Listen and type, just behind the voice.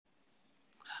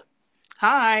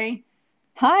Hi.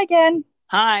 Hi again.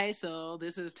 Hi. So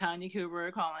this is Tanya Cooper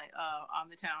calling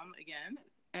on the town again.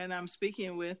 And I'm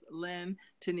speaking with Lynn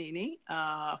Tanini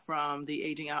from the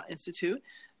Aging Out Institute.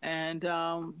 And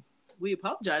we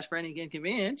apologize for any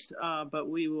inconvenience, but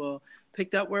we will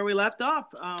pick up where we left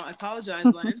off. I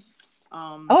apologize, Lynn.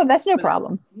 Oh, that's no But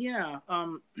problem. yeah,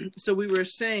 so we were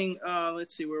saying,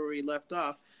 let's see where we left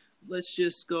off. Let's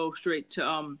just go straight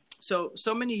to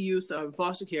so many youth in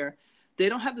foster care, they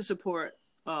don't have the support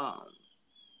um,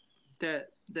 that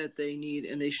they need,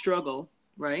 and they struggle.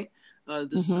 Right,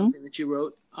 this is Hmm. something that you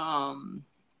wrote.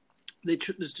 They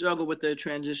struggle with their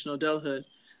transitional adulthood.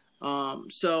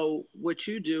 So what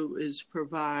you do is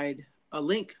provide a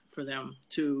link for them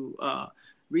to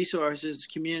resources,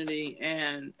 community,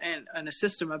 and a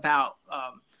system about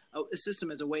a system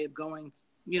as a way of going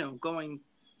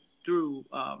through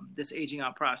this aging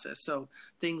out process. So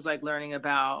things like learning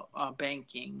about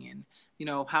banking and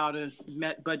how to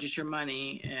budget your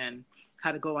money and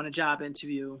how to go on a job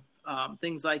interview,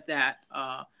 things like that.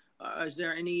 Is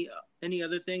there any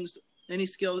other things,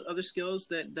 other skills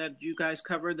that you guys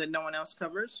cover that no one else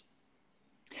covers?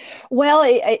 Well,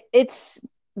 it's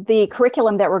the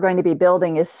curriculum that we're going to be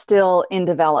building is still in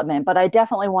development, but I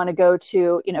definitely want to go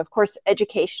to, of course,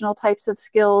 educational types of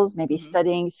skills, maybe Mm-hmm.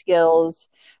 studying skills,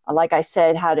 like I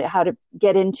said, how to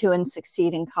get into and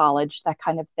succeed in college, that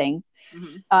kind of thing.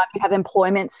 Mm-hmm. You have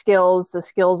employment skills, the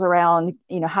skills around,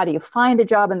 how do you find a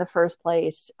job in the first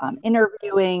place,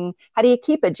 interviewing, how do you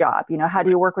keep a job, how do Right.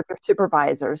 you work with your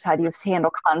supervisors, how do you Right.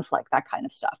 handle conflict, that kind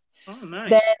of stuff. Oh, Then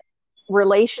nice.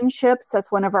 relationships,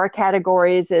 that's one of our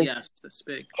categories, is Yes, that's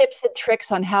big. tips and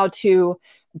tricks on how to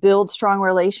build strong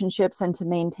relationships and to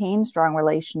maintain strong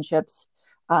relationships.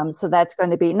 So that's going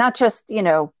to be not just,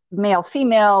 male,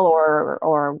 female,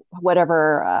 or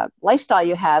whatever lifestyle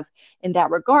you have in that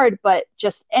regard, but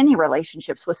just any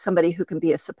relationships with somebody who can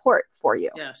be a support for you.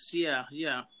 Yes, yeah,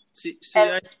 yeah. See,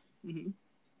 And mhm.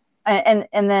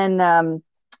 and then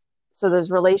so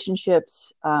those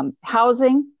relationships,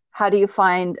 housing. How do you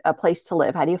find a place to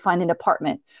live? How do you find an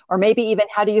apartment? Or maybe even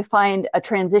how do you find a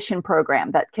transition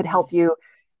program that could help you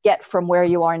get from where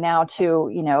you are now to,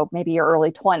 maybe your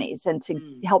early 20s and to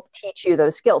Mm. help teach you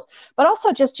those skills, but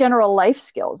also just general life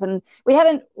skills. And we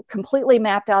haven't completely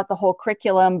mapped out the whole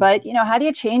curriculum, but, how do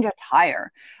you change a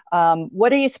tire?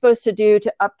 What are you supposed to do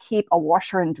to upkeep a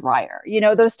washer and dryer?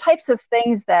 Those types of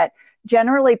things that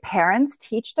generally parents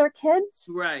teach their kids,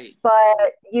 Right.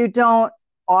 but you don't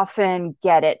often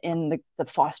get it in the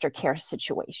foster care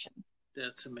situation.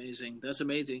 That's amazing. That's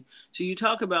amazing. So you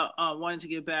talk about wanting to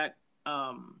give back,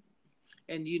 um,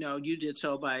 and you did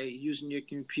so by using your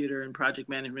computer and project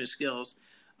management skills.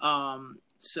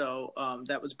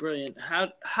 That was brilliant.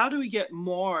 How do we get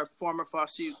more former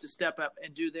foster youth to step up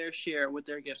and do their share with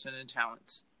their gifts and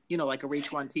talents? Like a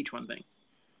reach one, teach one thing.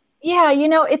 Yeah,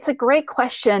 it's a great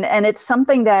question. And it's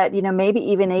something that, maybe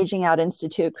even Aging Out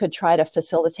Institute could try to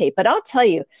facilitate. But I'll tell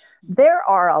you, there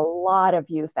are a lot of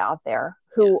youth out there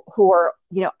Yes. who are,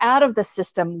 out of the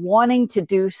system wanting to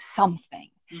do something.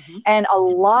 Hmm. And a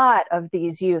lot of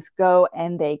these youth go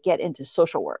and they get into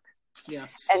social work.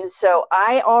 Yes. And so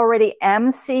I already am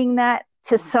seeing that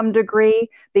to Mhm. some degree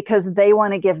because they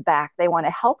want to give back. They want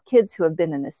to help kids who have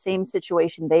been in the same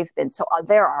situation they've been. So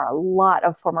there are a lot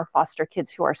of former foster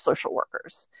kids who are social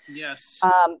workers. Yes.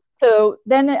 So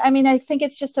then, I mean, I think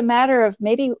it's just a matter of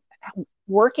maybe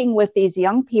working with these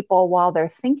young people while they're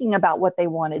thinking about what they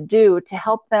want to do to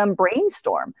help them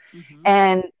brainstorm Hmm.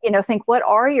 and think, what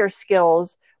are your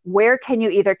skills? Where can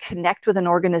you either connect with an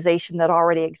organization that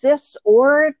already exists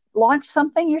or launch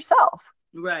something yourself?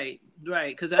 Right.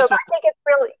 Right. Because So that's I what. think it's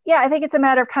really, yeah, I think it's a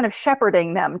matter of kind of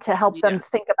shepherding them to help them Yeah.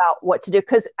 think about what to do,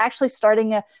 because actually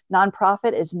starting a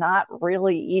nonprofit is not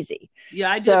really easy.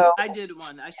 Yeah, I did. So I did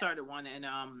one. I started one,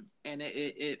 and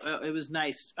it was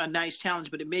nice, a nice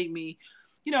challenge, but it made me,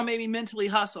 maybe mentally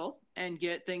hustle and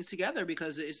get things together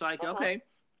because it's like, mhm. okay,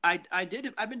 I did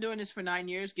it. I've been doing this for 9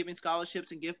 years, giving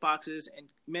scholarships and gift boxes and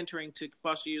mentoring to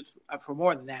foster youth for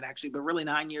more than that actually, but really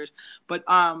 9 years. But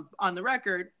on the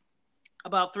record,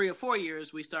 about 3 or 4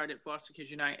 years, we started Foster Kids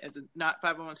Unite as a not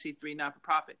 501c3 not for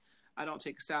profit. I don't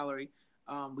take a salary.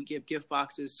 We give gift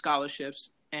boxes, scholarships,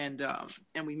 and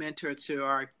we mentor to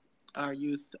our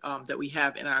youth that we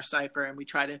have in our cipher, and we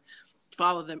try to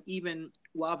follow them even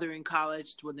while they're in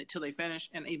college till they finish,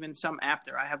 and even some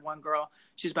after. I have one girl;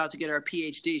 she's about to get her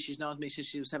PhD. She's known me since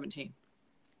she was 17.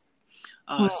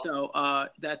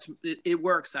 It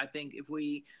works. I think if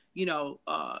we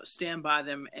stand by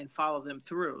them and follow them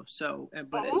through.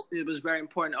 But Mhm. it was very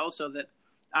important also that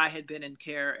I had been in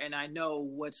care and I know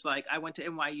what's like. I went to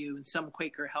NYU and some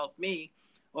Quaker helped me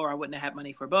or I wouldn't have had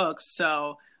money for books.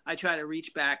 So I try to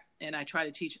reach back, and I try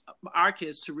to teach our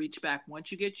kids to reach back.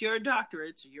 Once you get your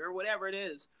doctorates, your whatever it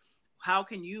is, how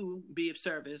can you be of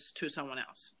service to someone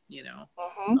else?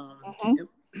 Mm-hmm. Mm-hmm. Yep.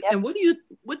 And what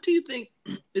do you think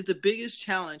is the biggest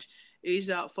challenge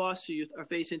aged out foster youth are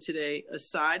facing today,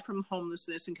 aside from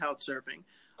homelessness and couch surfing?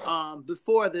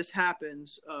 Before this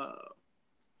happens,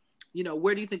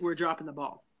 where do you think we're dropping the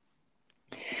ball?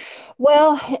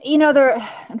 Well,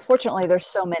 unfortunately, there's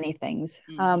so many things.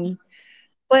 Mm-hmm.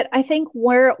 But I think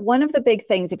one of the big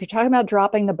things, if you're talking about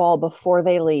dropping the ball before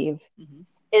they leave, Mm-hmm.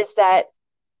 is that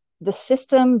the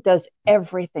system does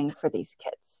everything for these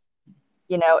kids.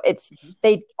 Mm-hmm.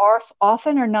 They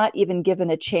often are not even given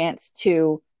a chance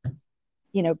to,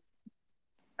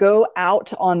 go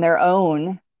out on their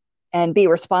own and be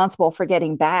responsible for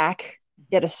getting back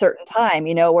at a certain time,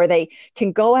 where they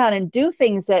can go out and do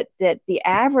things that the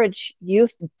average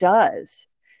youth does.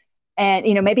 And,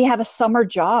 maybe have a summer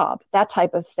job, that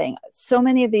type of thing. So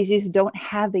many of these youth don't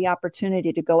have the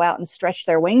opportunity to go out and stretch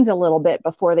their wings a little bit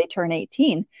before they turn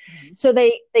 18. Mm-hmm. So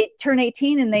they turn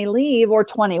 18 and they leave, or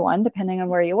 21, depending on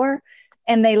where you are,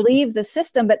 and they leave the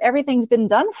system, but everything's been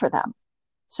done for them.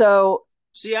 So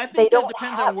see, I think that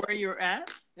depends on where you're at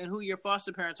and who your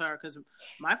foster parents are. Because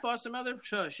my foster mother,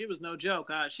 she was no joke.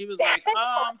 She was like,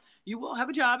 you will have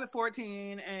a job at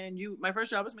 14, and my first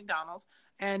job was McDonald's.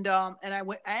 And I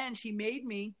went, and she made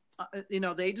me,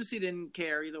 the agency didn't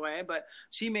care either way, but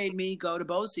she made me go to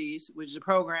BOCES, which is a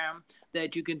program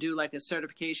that you can do like a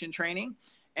certification training.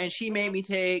 And she made me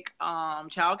take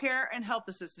childcare and health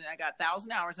assistant. I got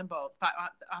 1,000 hours in both,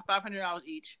 $500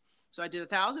 each. So I did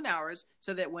 1,000 hours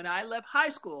so that when I left high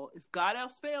school, if God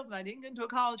else fails and I didn't get into a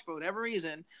college for whatever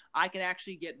reason, I can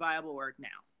actually get viable work now.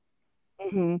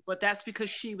 Mm-hmm. But that's because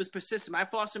she was persistent. My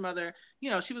foster mother,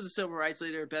 she was a civil rights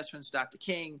leader, best friends with Dr.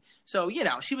 King. So,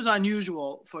 she was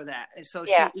unusual for that. And so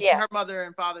her mother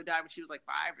and father died when she was like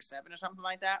 5 or 7 or something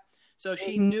like that. So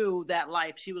she knew that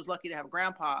life. She was lucky to have a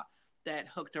grandpa that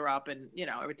hooked her up, and,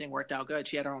 everything worked out good.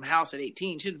 She had her own house at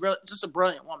 18. She's just a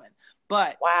brilliant woman.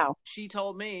 But wow, she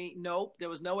told me, nope, there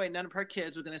was no way none of her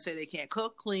kids were going to say they can't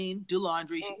cook, clean, do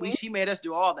laundry. She made us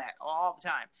do all that all the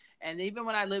time. And even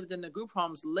when I lived in the group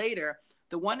homes later,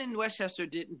 the one in Westchester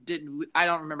didn't. I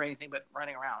don't remember anything but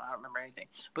running around. I don't remember anything.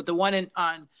 But the one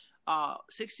on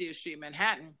 60th Street,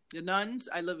 Manhattan, the nuns,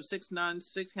 I lived with 6 nuns,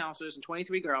 6 counselors, and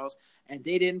 23 girls, and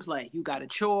they didn't play. You got a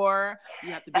chore.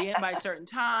 You have to be in by a certain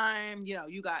time. You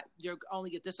only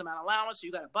get this amount of allowance, so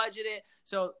you got to budget it.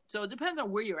 So it depends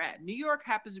on where you're at. New York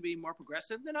happens to be more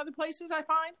progressive than other places, I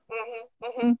find.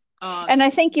 Mm-hmm. Mm-hmm. And I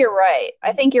think you're right.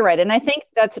 And I think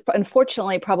that's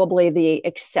unfortunately probably the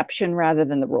exception rather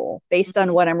than the rule, based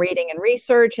on what I'm reading in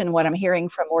research and what I'm hearing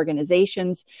from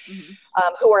organizations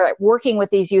who are working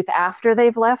with these youth after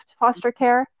they've left foster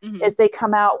care, is they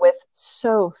come out with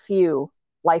so few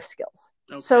life skills.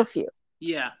 Okay. So few.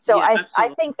 Yeah. So yeah, I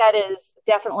think that is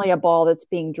definitely a ball that's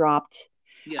being dropped.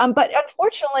 Yeah. But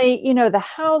unfortunately, the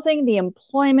housing, the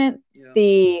employment,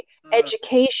 the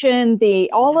education,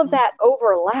 all of that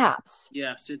overlaps.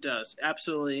 Yes, it does.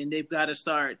 Absolutely. And they've got to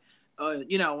start, I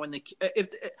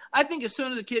think as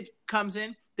soon as a kid comes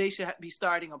in, they should be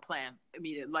starting a plan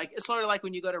immediately. Like, it's sort of like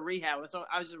when you go to rehab. So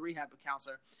I was a rehab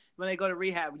counselor. When they go to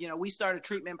rehab, we start a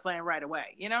treatment plan right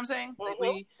away. You know what I'm saying? Like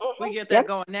we get that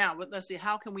going now, but let's see,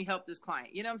 how can we help this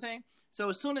client? You know what I'm saying? So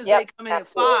as soon as they come in at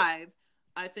 5,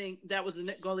 I think that was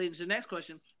going to lead to the next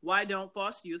question. Why don't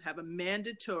foster youth have a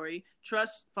mandatory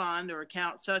trust fund or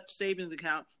account, such savings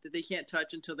account, that they can't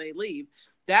touch until they leave?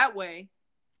 That way,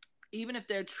 even if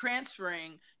they're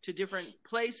transferring to different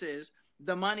places,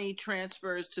 the money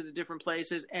transfers to the different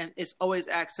places, and it's always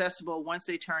accessible once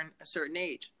they turn a certain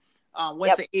age.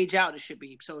 Once they age out, it should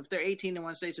be. So if they're 18 and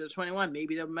want to stay to 21,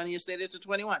 maybe the money is stay there to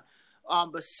 21.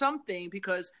 But something,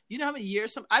 because you know how many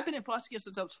years, I've been in foster care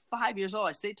since I was 5 years old.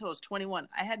 I stayed till I was 21.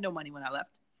 I had no money when I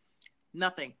left.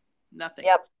 Nothing.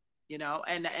 Yep.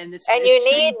 And it's, and you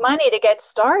need money to get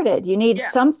started. You need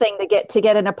something to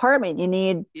get an apartment. You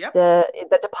need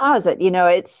the deposit.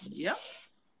 It's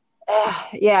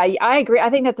I agree. I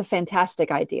think that's a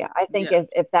fantastic idea. I think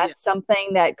if that's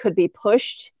something that could be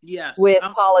pushed with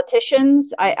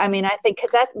politicians, I mean, I think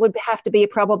that would have to be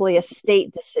probably a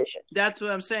state decision. That's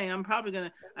what I'm saying. I'm probably going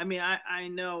to, I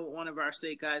know one of our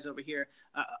state guys over here,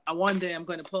 one day I'm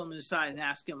going to pull him aside and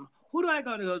ask him, who do I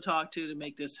go talk to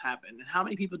make this happen? And how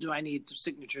many people do I need to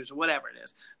signatures or whatever it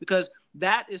is? Because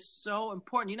that is so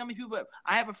important. You know how many people,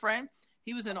 I have a friend,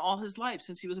 he was in all his life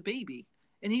since he was a baby.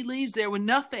 And he leaves there with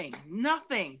nothing,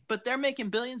 but they're making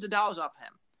billions of dollars off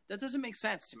him. That doesn't make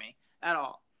sense to me at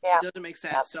all. It Yeah. doesn't make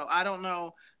Yeah. sense. So I don't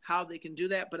know how they can do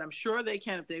that, but I'm sure they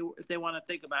can if they want to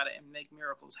think about it and make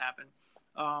miracles happen.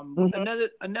 Hmm.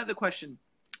 Another question.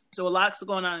 So a lot's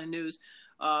going on in the news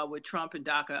with Trump and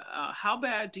DACA. How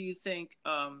bad do you think?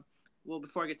 Well,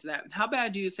 before I get to that, how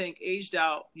bad do you think aged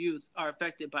out youth are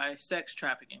affected by sex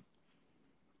trafficking?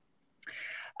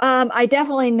 I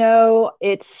definitely know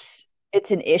it's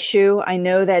an issue. I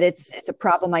know that it's a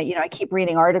problem. I keep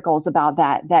reading articles about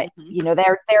that Hmm.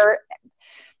 they're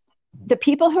the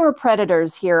people who are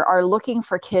predators here are looking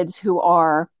for kids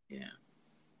Yeah.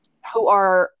 who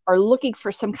are looking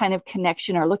for some kind of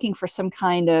connection, or looking for some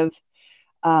kind of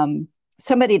um,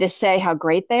 somebody to say how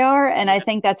great they are. And I Yeah.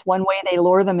 think that's one way they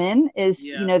lure them in is,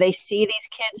 Yes. they see these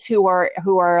kids who are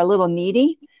a little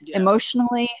needy Yes.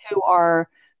 emotionally, who are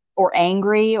or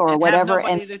angry or And have whatever.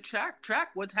 And nobody to track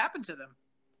what's happened to them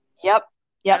yep. at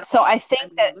Yep. So all. I think I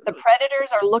mean, that the literally.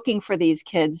 predators are looking for these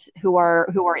kids who are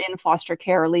in foster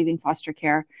care or leaving foster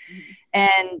care. Hmm.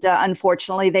 And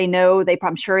unfortunately,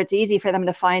 I'm sure it's easy for them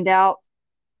to find out,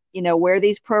 where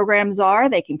these programs are.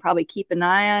 They can probably keep an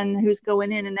eye on who's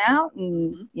going in and out.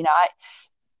 And, Hmm.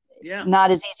 Yeah. not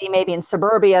as easy maybe in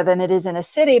suburbia than it is in a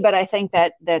city, but I think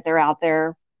that they're out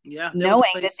there Yeah. There was a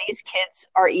knowing that place. these kids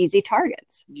are easy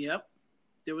targets. Yep.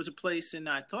 There was a place in,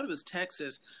 I thought it was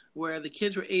Texas, where the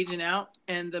kids were aging out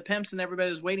and the pimps and everybody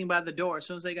was waiting by the door as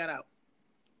soon as they got out.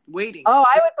 Waiting. Oh,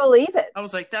 I would believe it. I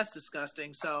was like, that's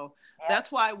disgusting. So Yeah.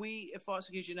 that's why we at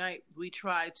Foster Kids Unite, we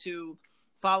try to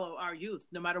follow our youth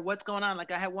no matter what's going on.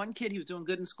 Like I had one kid, he was doing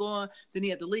good in school, then he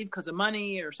had to leave because of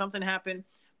money or something happened.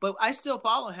 But I still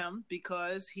follow him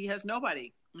because he has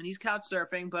nobody and he's couch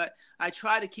surfing. But I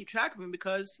try to keep track of him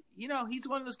because, he's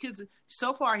one of those kids.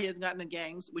 So far, he hasn't gotten in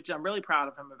gangs, which I'm really proud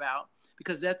of him about,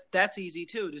 because that's easy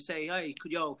too, to say, hey,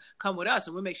 come with us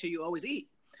and we'll make sure you always eat,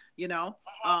 you know?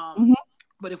 Um, Hmm.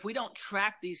 but if we don't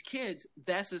track these kids,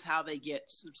 this is how they get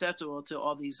susceptible to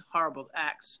all these horrible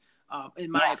acts,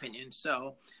 in my Yeah. opinion.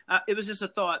 So it was just a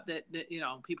thought that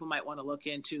people might want to look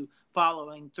into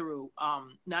following through.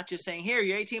 Not just saying, here,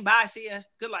 you're 18, bye, see ya,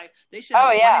 good life. They should have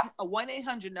Oh, yeah. a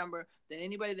 1-800 number that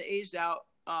anybody that aged out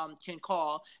can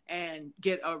call and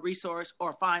get a resource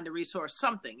or find a resource,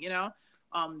 something.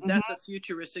 That's a Hmm.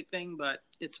 futuristic thing, but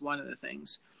it's one of the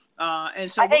things.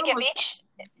 And so I we're think almost.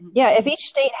 if each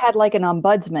state had like an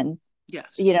ombudsman,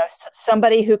 Yes.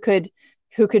 somebody who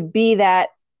could be that,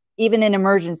 even in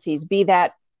emergencies, be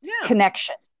that Yeah.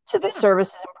 connection to the Yeah.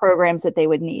 services and programs that they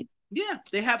would need. Yeah,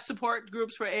 they have support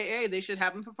groups for AA. They should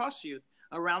have them for foster youth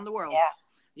around the world. Yeah.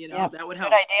 Yeah. That would Good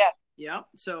help. idea. Yeah.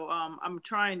 So I'm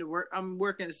trying to work. I'm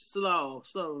working slow,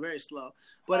 very slow.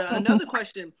 But another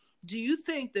question: do you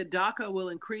think that DACA will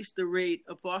increase the rate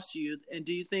of foster youth, and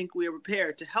do you think we are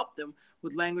prepared to help them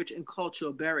with language and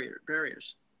cultural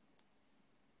barriers?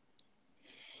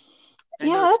 I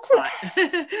know Yeah, it's that's hot.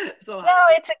 It's so no,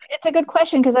 hot. it's a good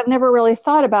question, because I've never really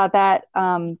thought about that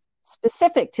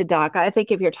specific to DACA. I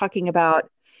think if you're talking about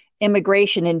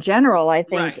immigration in general, Right.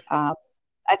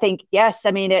 I think yes.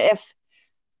 I mean, if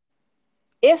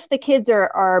the kids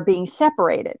are being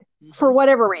separated for Mm-hmm.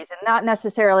 whatever reason, not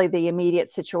necessarily the immediate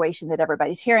situation that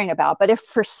everybody's hearing about, but if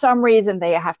for some reason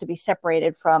they have to be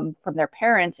separated from their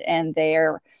parents and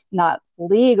they're not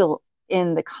legal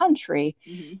in the country,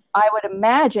 Mm-hmm. I would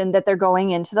imagine that they're going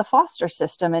into the foster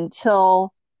system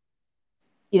until,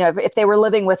 if they were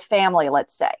living with family,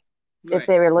 let's say, if Right.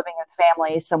 they were living in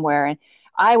family somewhere. And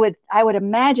I would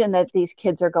imagine that these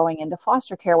kids are going into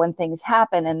foster care when things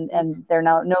happen, and Mm-hmm. they're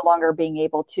no longer being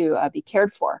able to be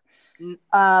cared for. So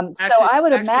Actually, I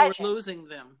would actually, we're imagine, losing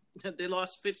them. They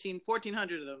lost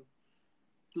 1,400 of them.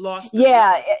 Lost them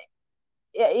yeah,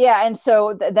 literally. yeah. And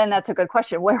so then that's a good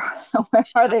question. Where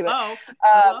are they? Hello, Um,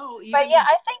 hello. but Even yeah,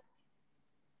 in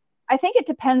I think it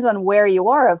depends on where you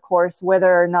are, of course,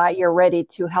 whether or not you're ready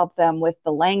to help them with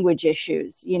the language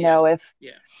issues. yes, If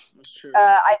yeah, that's true.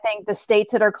 I think the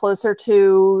states that are closer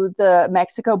to the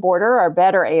Mexico border are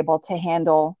better able to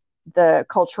handle the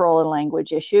cultural and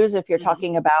language issues. If you're Hmm.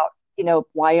 talking about,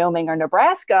 Wyoming or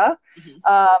Nebraska,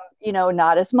 Hmm.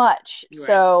 not as much. Right.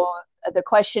 So the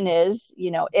question is,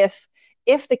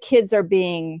 if the kids are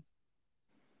being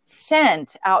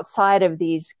sent outside of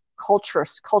these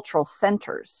cultural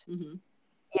centers, Hmm.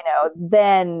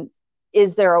 then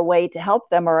is there a way to help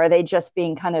them, or are they just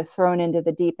being kind of thrown into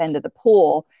the deep end of the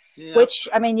pool? Yep. Which,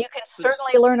 I mean, you can Yes.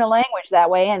 certainly learn a language that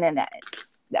way, and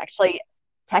it's actually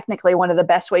technically one of the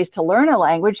best ways to learn a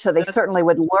language. So they That's certainly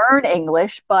would learn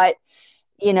English, but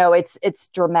it's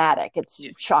dramatic, it's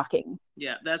yeah. shocking.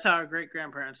 Yeah, that's how our great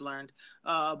grandparents learned.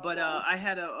 But I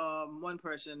had a one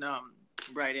person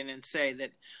write in and say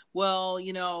that, well,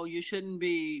 you shouldn't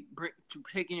be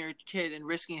taking your kid and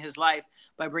risking his life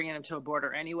by bringing him to a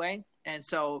border anyway. And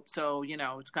so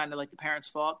it's kind of like the parents'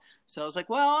 fault. So I was like,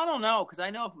 well, I don't know, because I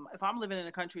know if I'm living in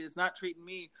a country that's not treating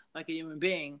me like a human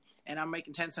being and I'm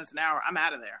making 10 cents an hour, I'm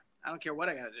out of there. I don't care what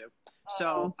I got to do.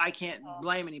 So I can't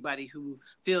blame anybody who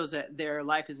feels that their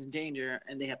life is in danger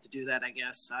and they have to do that, I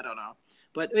guess. I don't know.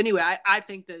 But anyway, I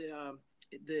think that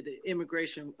the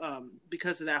immigration,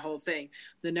 because of that whole thing,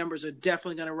 the numbers are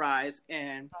definitely going to rise.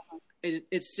 And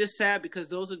it's just sad because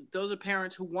those are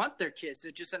parents who want their kids.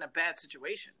 They're just in a bad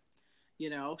situation,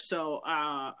 So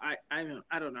I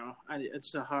don't know.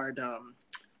 It's a hard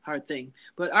thing.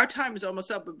 But our time is almost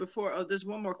up. But before, there's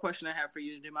one more question I have for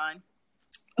you. Do you mind?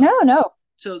 No.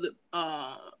 So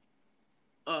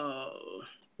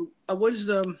what is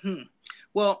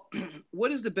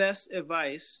what is the best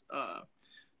advice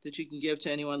that you can give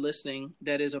to anyone listening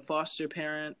that is a foster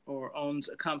parent or owns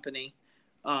a company,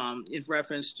 in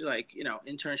reference to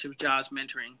internships, jobs,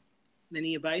 mentoring?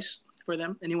 Any advice for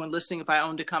them? Anyone listening? If I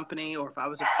owned a company or if I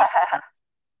was a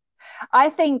I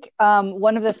think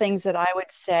one of the things that I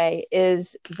would say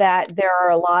is that there are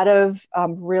a lot of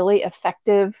really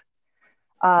effective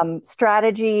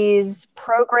strategies,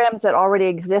 programs that already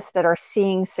exist that are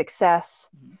seeing success.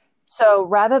 Mm-hmm. So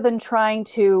rather than trying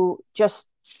to just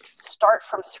start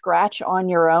from scratch on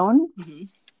your own, mm-hmm.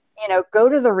 Go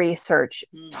to the research,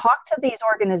 talk to these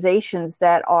organizations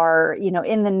that are,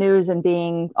 in the news and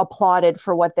being applauded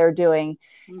for what they're doing,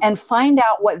 and find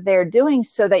out what they're doing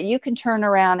so that you can turn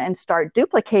around and start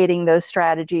duplicating those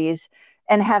strategies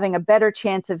and having a better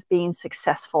chance of being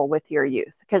successful with your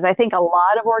youth. Because I think a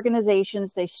lot of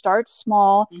organizations, they start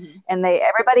small, mm-hmm. and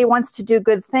everybody wants to do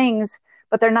good things,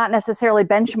 but they're not necessarily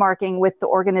benchmarking with the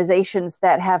organizations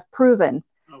that have proven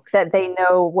that they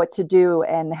know what to do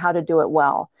and how to do it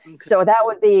well. Okay. So that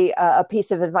would be a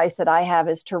piece of advice that I have,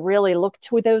 is to really look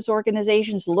to those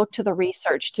organizations, look to the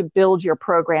research to build your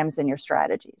programs and your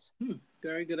strategies.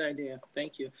 Very good idea.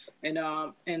 Thank you.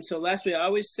 And so lastly, I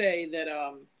always say that,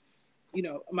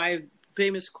 my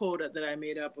famous quote that I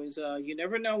made up was, you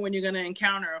never know when you're going to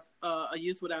encounter a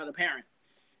youth without a parent.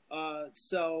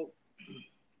 So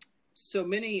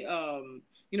many,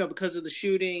 because of the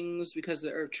shootings, because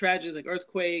of the tragedies like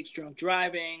earthquakes, drunk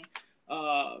driving,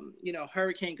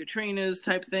 Hurricane Katrina's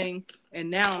type thing, and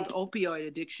now opioid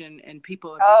addiction, and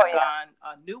people have on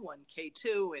a new one,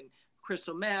 K2 and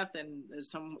crystal meth, and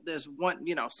there's one,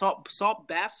 salt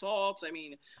bath salts. I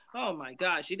mean, oh my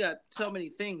gosh, you got so many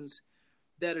things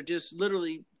that are just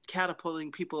literally catapulting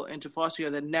people into foster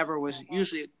care that never was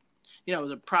usually,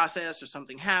 the process or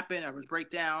something happened or was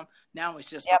breakdown. Now it's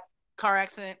just a car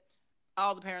accident.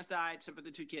 All the parents died except for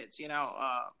the two kids,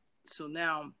 So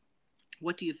now,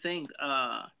 what do you think?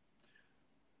 How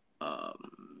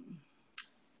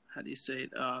do you say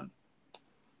it?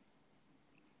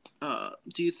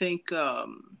 Do you think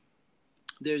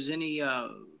there's any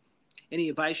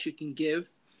advice you can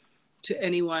give to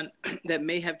anyone that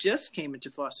may have just came into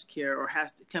foster care or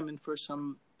has to come in for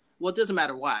some? Well, it doesn't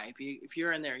matter why. If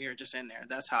you're in there, you're just in there.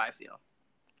 That's how I feel.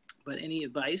 But any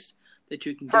advice that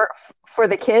you can give for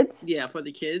the kids? Yeah, for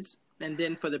the kids, and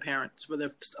then for the parents, for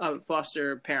the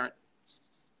foster parent.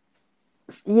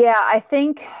 Yeah, I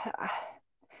think,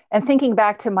 and thinking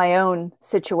back to my own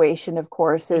situation, of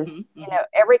course, is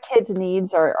every kid's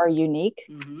needs are unique.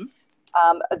 Mm-hmm.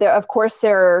 Of course,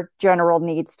 there are general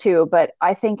needs too, but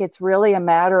I think it's really a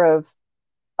matter of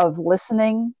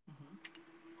listening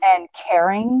and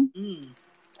caring.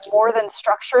 More than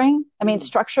structuring. I mean,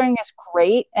 structuring is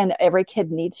great and every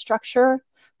kid needs structure,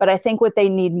 but I think what they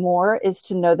need more is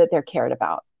to know that they're cared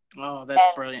about. Oh, that's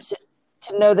brilliant.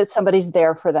 To know that somebody's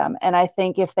there for them. And I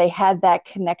think if they had that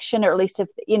connection, or at least if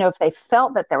they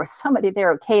felt that there was somebody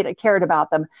there cared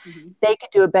about them, they could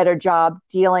do a better job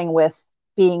dealing with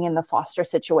being in the foster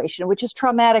situation, which is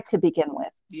traumatic to begin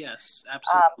with. Yes,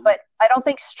 absolutely. But I don't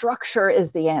think structure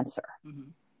is the answer.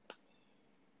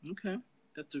 Okay.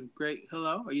 That's a great.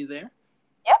 Hello, are you there?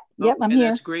 Yep, I'm here.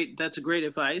 That's great. That's a great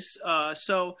advice.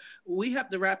 So we have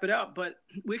to wrap it up, but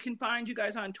we can find you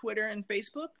guys on Twitter and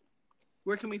Facebook.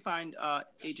 Where can we find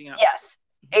Aging Out? Yes,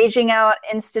 Aging Out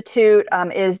Institute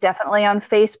is definitely on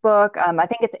Facebook. I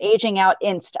think it's Aging Out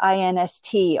Inst,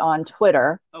 INST, on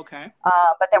Twitter. Okay.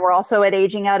 But then we're also at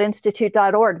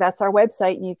agingoutInstitute.org. That's our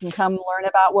website, and you can come learn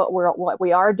about what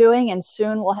we are doing. And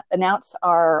soon we'll announce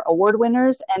our award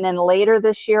winners. And then later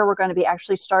this year, we're going to be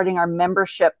actually starting our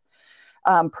membership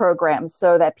programs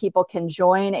so that people can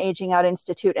join Aging Out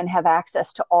Institute and have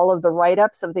access to all of the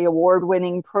write-ups of the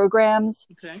award-winning programs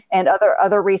and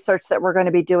other research that we're going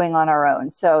to be doing on our own.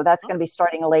 So that's going to be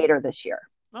starting later this year.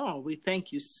 Oh, we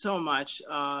thank you so much.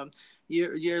 Thank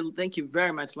you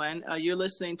very much, Len. You're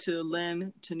listening to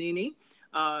Len Tonini,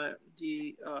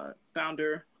 the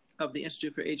founder of the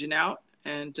Institute for Aging Out,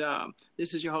 and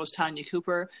this is your host Tanya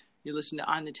Cooper. You're listening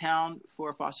to On the Town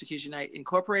for Foster Kids Unite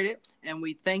Incorporated, and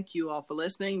we thank you all for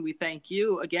listening. We thank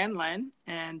you again, Len,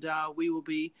 and we will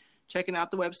be checking out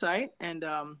the website. And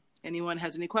anyone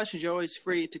has any questions, you're always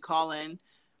free to call in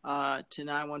to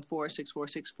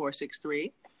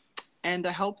 914-646-4663. And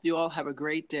I hope you all have a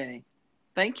great day.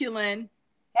 Thank you, Lynn.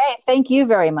 Hey, thank you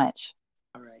very much.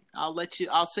 All right.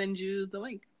 I'll send you the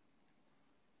link.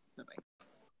 Bye-bye.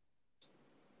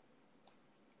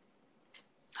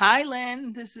 Hi,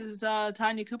 Lynn. This is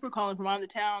Tanya Cooper calling from On the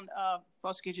Town,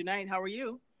 Foster Kids Unite. How are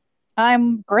you?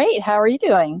 I'm great. How are you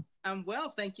doing? I'm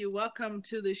well, thank you. Welcome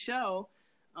to the show.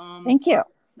 Thank you.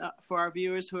 For our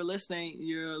viewers who are listening,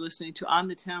 you're listening to On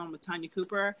the Town with Tanya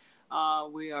Cooper.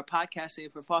 We are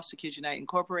podcasting for Foster Kids Unite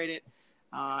Incorporated,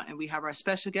 and we have our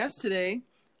special guest today,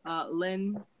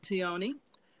 Len Tionini.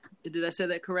 Did I say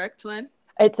that correct, Len?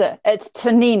 It's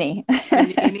Tonini.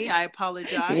 Tonini, I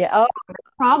apologize. Yeah, no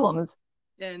problems.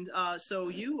 And so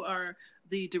you are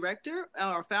the director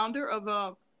or founder of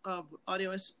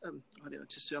Audio.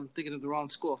 I'm thinking of the wrong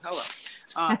school. Hello,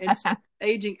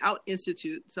 Aging Out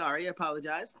Institute. Sorry, I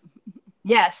apologize.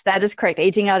 Yes, that is correct.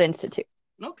 Aging Out Institute.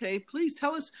 Okay, please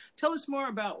tell us more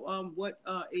about what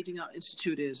Aging Out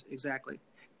Institute is exactly.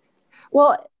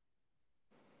 Well,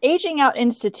 Aging Out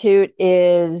Institute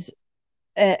is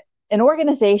an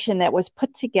organization that was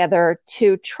put together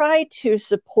to try to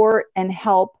support and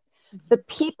help the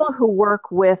people who work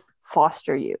with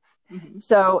foster youth. Mm-hmm.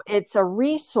 So it's a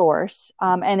resource,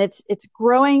 and it's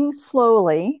growing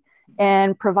slowly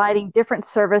and providing different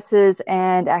services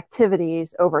and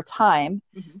activities over time.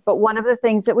 Mm-hmm. But one of the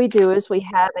things that we do is we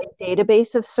have a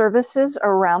database of services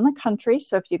around the country.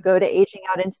 So if you go to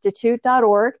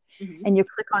agingoutinstitute.org mm-hmm. and you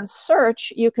click on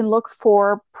search, you can look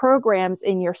for programs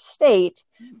in your state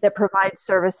that provide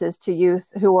services to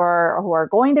youth who are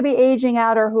going to be aging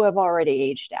out or who have already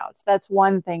aged out. So that's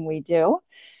one thing we do.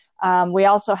 We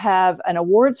also have an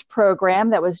awards program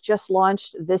that was just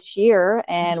launched this year,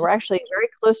 and mm-hmm. we're actually very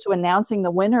close to announcing the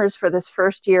winners for this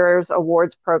first year's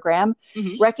awards program,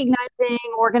 mm-hmm. recognizing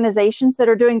organizations that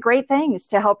are doing great things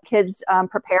to help kids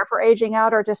prepare for aging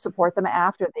out or to support them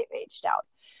after they've aged out.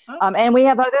 And we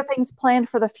have other things planned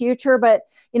for the future, but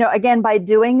again, by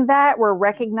doing that, we're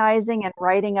recognizing and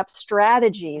writing up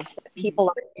strategies that people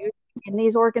are using in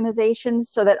these organizations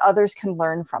so that others can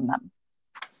learn from them.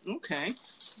 Okay.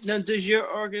 Now, does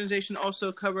your organization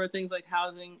also cover things like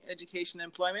housing, education, and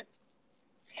employment?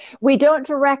 We don't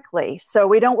directly. So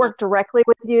we don't work directly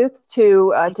with youth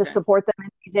to support them in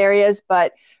these areas.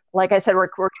 But like I said, we're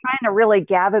trying to really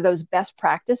gather those best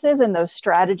practices and those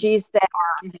strategies that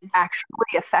are mm-hmm.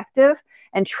 actually effective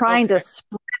and trying to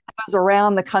spread those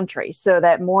around the country so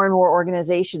that more and more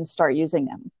organizations start using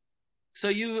them. So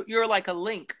you're like a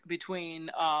link between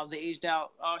the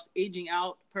aging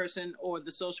out person or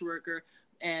the social worker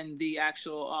and the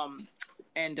actual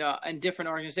and different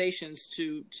organizations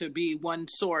to be one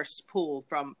source pool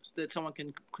from that someone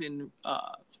can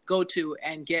go to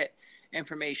and get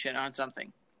information on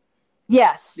something.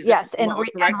 Yes, and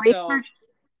research.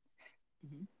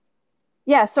 Mm-hmm.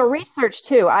 Yeah, so research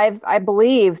too. I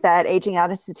believe that Aging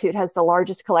Out Institute has the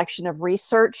largest collection of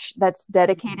research that's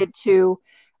dedicated to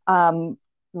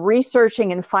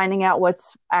researching and finding out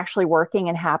what's actually working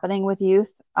and happening with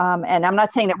youth. And I'm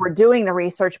not saying that we're doing the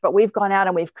research, but we've gone out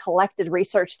and we've collected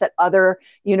research that other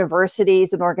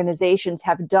universities and organizations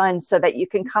have done so that you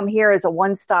can come here as a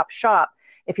one-stop shop.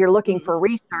 If you're looking mm-hmm. for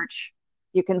research,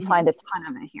 you can mm-hmm. find a ton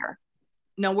of it here.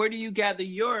 Now, where do you gather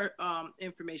your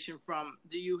information from?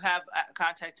 Do you have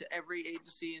contact to every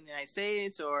agency in the United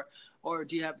States or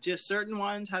do you have just certain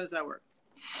ones? How does that work?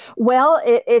 Well,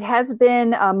 it has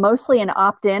been mostly an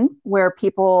opt-in where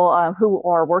people who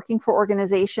are working for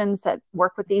organizations that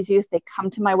work with these youth, they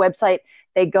come to my website,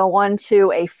 they go on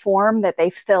to a form that they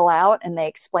fill out and they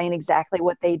explain exactly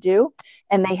what they do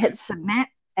and they hit submit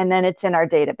and then it's in our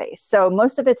database. So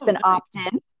most of it's been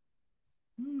opt-in.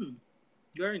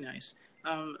 Very nice.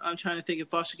 I'm trying to think if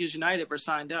Foster Kids United ever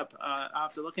signed up. I'll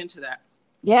have to look into that.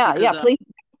 Yeah, please.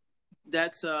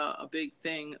 That's a big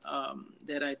thing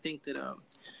that I think that,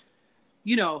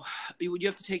 you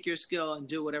have to take your skill and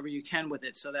do whatever you can with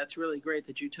it. So that's really great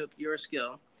that you took your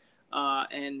skill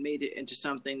and made it into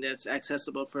something that's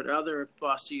accessible for the other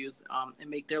foster youth and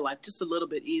make their life just a little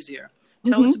bit easier.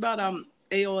 Tell us about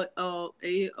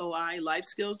AOI Life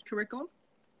Skills Curriculum.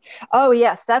 Oh,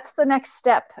 yes, that's the next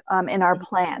step in our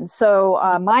plan. So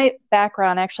my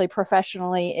background actually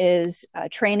professionally is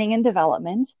training and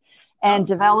development. and Oh,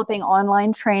 developing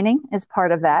online training is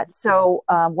part of that. So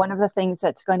one of the things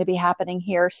that's going to be happening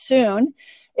here soon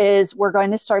is we're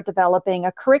going to start developing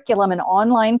a curriculum, an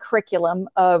online curriculum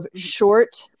of mhm,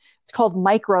 short, it's called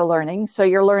micro learning. So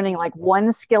you're learning like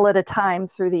one skill at a time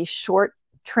through these short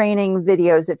training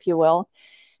videos, if you will,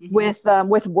 mhm, with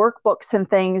workbooks and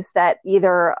things that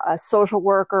either a social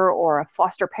worker or a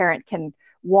foster parent can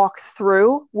walk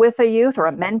through with a youth or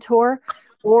a mentor,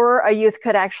 or a youth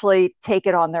could actually take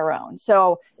it on their own.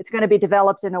 So it's going to be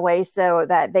developed in a way so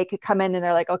that they could come in and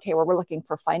they're like, okay, well, we're looking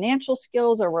for financial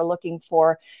skills, or we're looking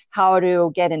for how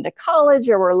to get into college,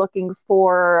 or we're looking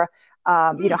for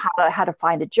mm, how to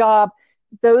find a job.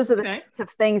 Those are the okay. types of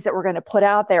things that we're going to put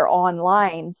out there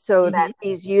online so that Hmm.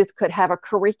 these youth could have a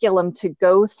curriculum to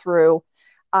go through,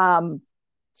 um,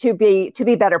 to be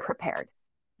better prepared.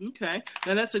 Okay,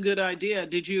 and that's a good idea.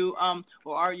 Did you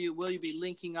or are you will you be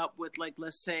linking up with, like,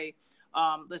 let's say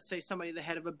somebody the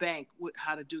head of a bank,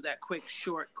 how to do that quick,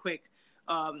 short, quick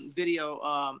video,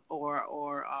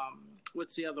 or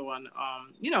what's the other one?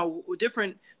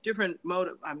 Different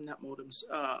motive. I'm not motives.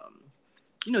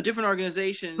 Different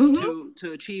organizations Mm-hmm.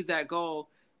 to achieve that goal.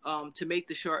 To make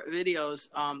the short videos,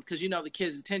 because the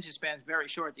kids' attention span is very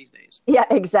short these days. Yeah,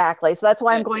 exactly. So that's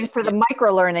why I'm Yeah, going yeah, for yeah. the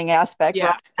micro learning aspect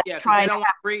rather Yeah, than yeah, because they trying to don't want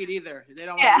to read either. They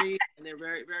don't want to have, read, and they're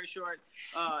very short,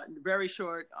 very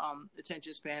short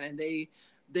attention span, and they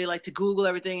like to Google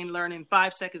everything and learn in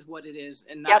 5 seconds what it is,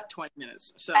 and yeah. Yep. not 20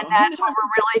 minutes. So, And that's what we're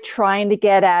really trying to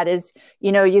get at is,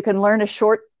 you can learn a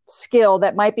short skill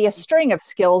that might be a string of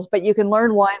skills, but you can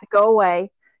learn one, go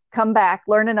away, come back,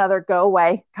 learn another, go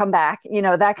away, come back,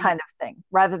 that kind of thing,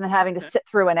 rather than having to okay, sit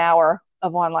through an hour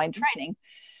of online training.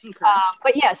 okay,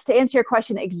 But yes, to answer your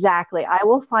question exactly, I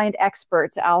will find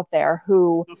experts out there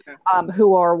okay,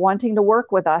 who are wanting to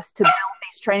work with us to build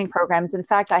these training programs. In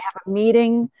fact, I have a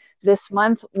meeting this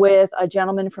month with a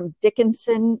gentleman from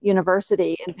Dickinson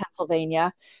University in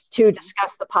Pennsylvania to hmm,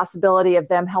 discuss the possibility of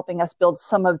them helping us build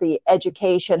some of the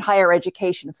higher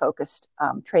education focused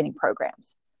training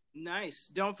programs. nice.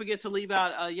 Don't forget to leave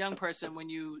out a young person when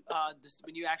you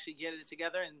actually get it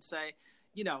together, and say,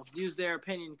 use their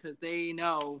opinion, because they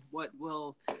know what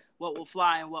will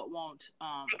fly and what won't.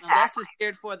 Unless it's Exactly.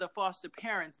 geared for the foster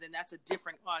parents, then that's a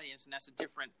different audience, and that's a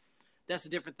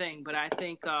different thing. But I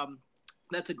think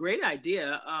that's a great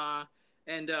idea.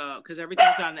 And because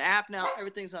everything's on the app now,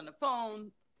 everything's on the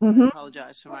phone. I Mm-hmm.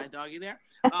 apologize for my doggy there.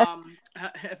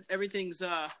 Everything's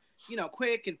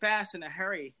quick and fast in a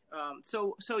hurry.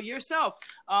 So yourself,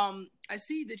 I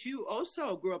see that you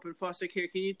also grew up in foster care.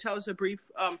 Can you tell us a brief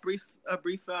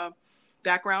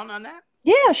background on that?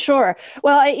 Yeah, sure.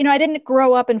 Well, I didn't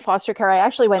grow up in foster care. I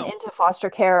actually went Oh, into foster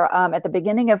care at the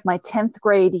beginning of my 10th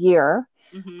grade year.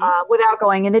 mm-hmm. Without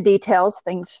going into details,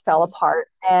 things fell apart,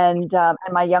 and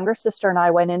my younger sister and I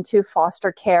went into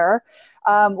foster care.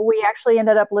 We actually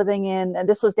ended up living and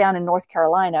this was down in North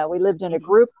Carolina. We lived in a Mm-hmm.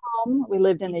 group home. We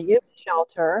lived in a Mm-hmm. youth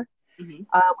shelter. Mm-hmm.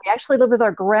 We actually lived with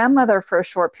our grandmother for a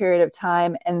short period of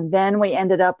time, and then we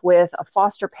ended up with a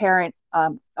foster parents,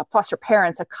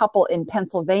 a couple in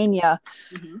Pennsylvania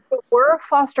Mm-hmm. who were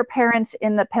foster parents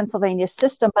in the Pennsylvania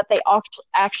system, but they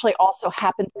actually also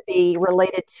happened to be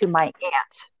related to my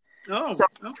aunt. Oh, So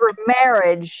through okay.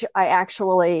 marriage,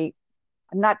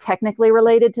 I'm not technically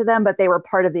related to them, but they were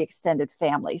part of the extended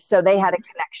family. So they had a Mm-hmm.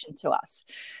 connection to us.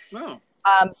 Oh,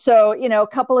 So, a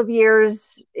couple of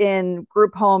years in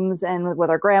group homes and with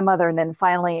our grandmother, and then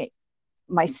finally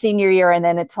my senior year, and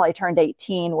then until I turned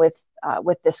 18 with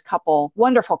this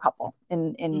wonderful couple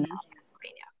in mm-hmm.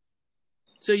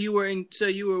 So you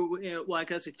were well, I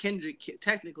guess a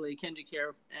technically kindred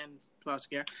care and foster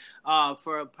care,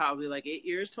 for probably like 8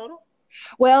 years total.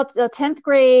 well, 10th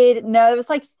grade. No, it was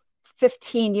like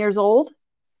 15 years old.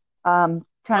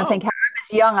 Trying to think Oh, how I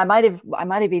was young. I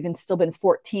might have even still been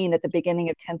 14 at the beginning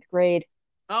of 10th grade.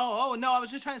 oh, no! I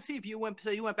was just trying to see if you went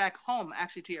back home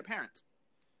actually to your parents.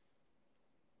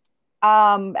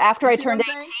 After You I see what turned I'm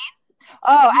saying? 18.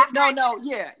 Oh, Yeah, no,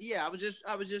 yeah, yeah.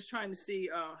 I was just trying to see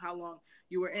how long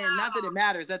you were in. Not that it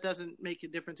matters. That doesn't make a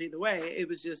difference either way. It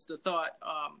was just the thought,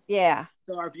 yeah.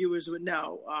 so our viewers would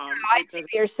know. I It see doesn't.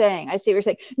 what you're saying. I see what you're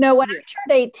saying. No, when Yeah.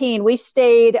 I turned 18, we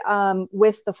stayed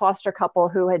with the foster couple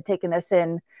who had taken us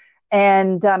in.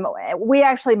 And we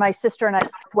actually, my sister and I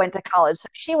both went to college. So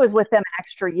she was with them an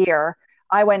extra year.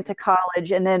 I went to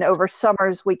college. And then over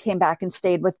summers, we came back and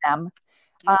stayed with them.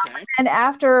 Okay. And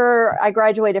after I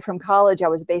graduated from college, I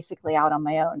was basically out on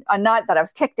my own. Not that I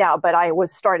was kicked out, but I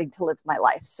was starting to live my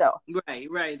life. So,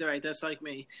 Right. That's like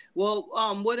me. Well,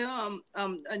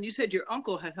 and you said your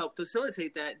uncle had helped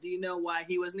facilitate that. Do you know why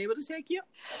he wasn't able to take you?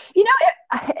 you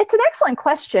know, it's an excellent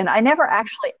question. I never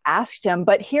actually asked him,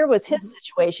 but here was his Mm-hmm.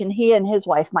 situation. He and his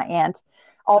wife, my aunt,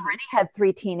 Uh-huh. already had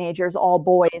three teenagers, all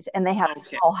boys, and they had a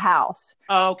Okay. small house.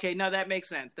 Oh, okay. No, that makes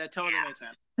sense. That totally makes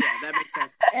sense. Yeah, that makes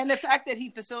sense. And the fact that he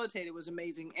facilitated was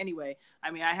amazing anyway.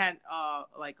 I mean, I had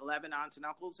like 11 aunts and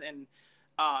uncles, and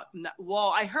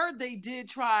well, I heard they did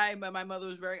try, but my mother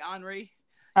was very ornery.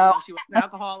 You Oh, know, she was an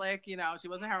alcoholic, you know, she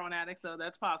was a heroin addict, so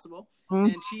that's possible. mm,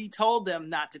 And she told them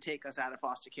not to take us out of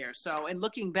foster care. So, and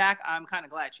looking back, I'm kind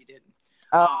of glad she didn't.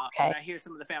 oh, When okay. I hear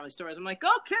some of the family stories, I'm like,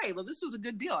 okay, well, this was a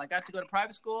good deal. I got to go to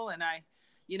private school, and I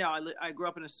grew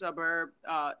up in a suburb.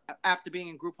 After being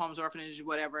in group homes, orphanage,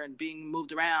 whatever, and being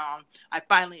moved around, I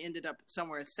finally ended up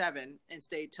somewhere at 7 and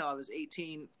stayed till I was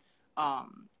 18.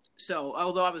 So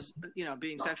although I was,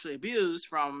 being sexually abused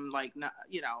from like,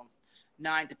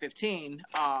 9 to 15,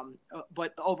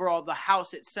 but overall the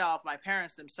house itself, my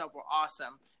parents themselves were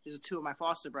awesome. There's two of my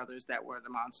foster brothers that were the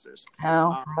monsters.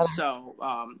 Oh,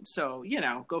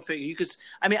 Go figure.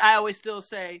 I mean, I always still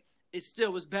say it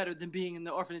still was better than being in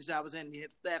the orphanage that I was in. You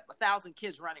had 1,000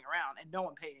 kids running around and no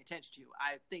one paying attention to you.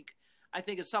 I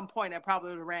think at some point I probably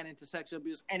would have ran into sexual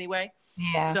abuse anyway.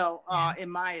 yeah. So, in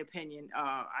my opinion,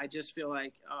 I just feel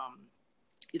like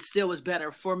it still was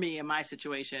better for me in my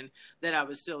situation that I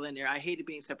was still in there. I hated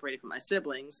being separated from my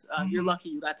siblings. You're lucky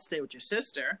you got to stay with your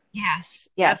sister. Yes,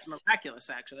 That's yes, miraculous,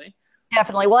 actually.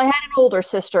 definitely. Well, I had an older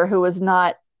sister who was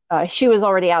not, she was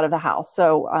already out of the house.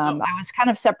 So Oh, I was kind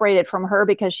of separated from her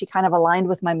because she kind of aligned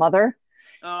with my mother.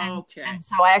 okay. And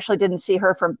so I actually didn't see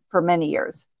her for many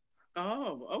years.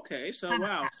 Oh, okay. So, So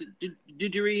wow. So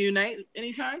did you reunite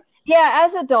anytime? yeah,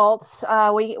 as adults,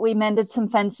 we mended some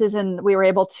fences and we were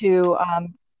able to,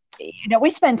 we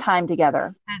spend time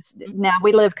together. Now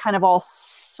we live kind of all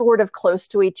sort of close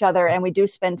to each other, and we do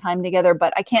spend time together.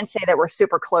 But I can't say that we're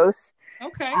super close.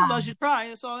 Okay, well, as Um, you try,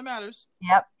 that's all that matters.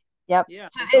 yep, yep. Yeah,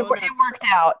 So that's it all that it matters. worked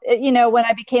out. When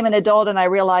I became an adult and I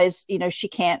realized, she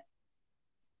can't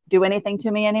do anything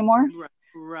to me anymore.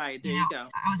 Right. There you go.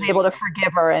 I was There able you to go.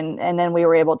 forgive her, and then we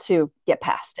were able to get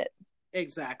past it.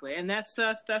 Exactly, and that's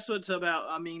what it's about.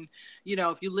 I mean,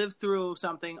 if you live through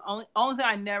something, only thing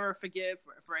I never forgive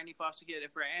for any foster kid, or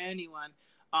for anyone,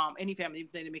 any family, even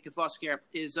they make it foster care,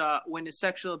 is when it's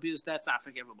sexual abuse. That's not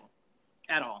forgivable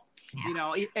at all.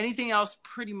 Yeah. Anything else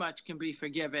pretty much can be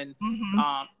forgiven. Hmm.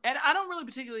 And I don't really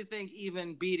particularly think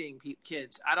even beating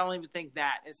kids. I don't even think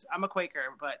that is. I'm a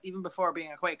Quaker, but even before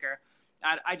being a Quaker,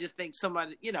 I just think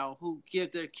somebody who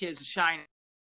give their kids a shine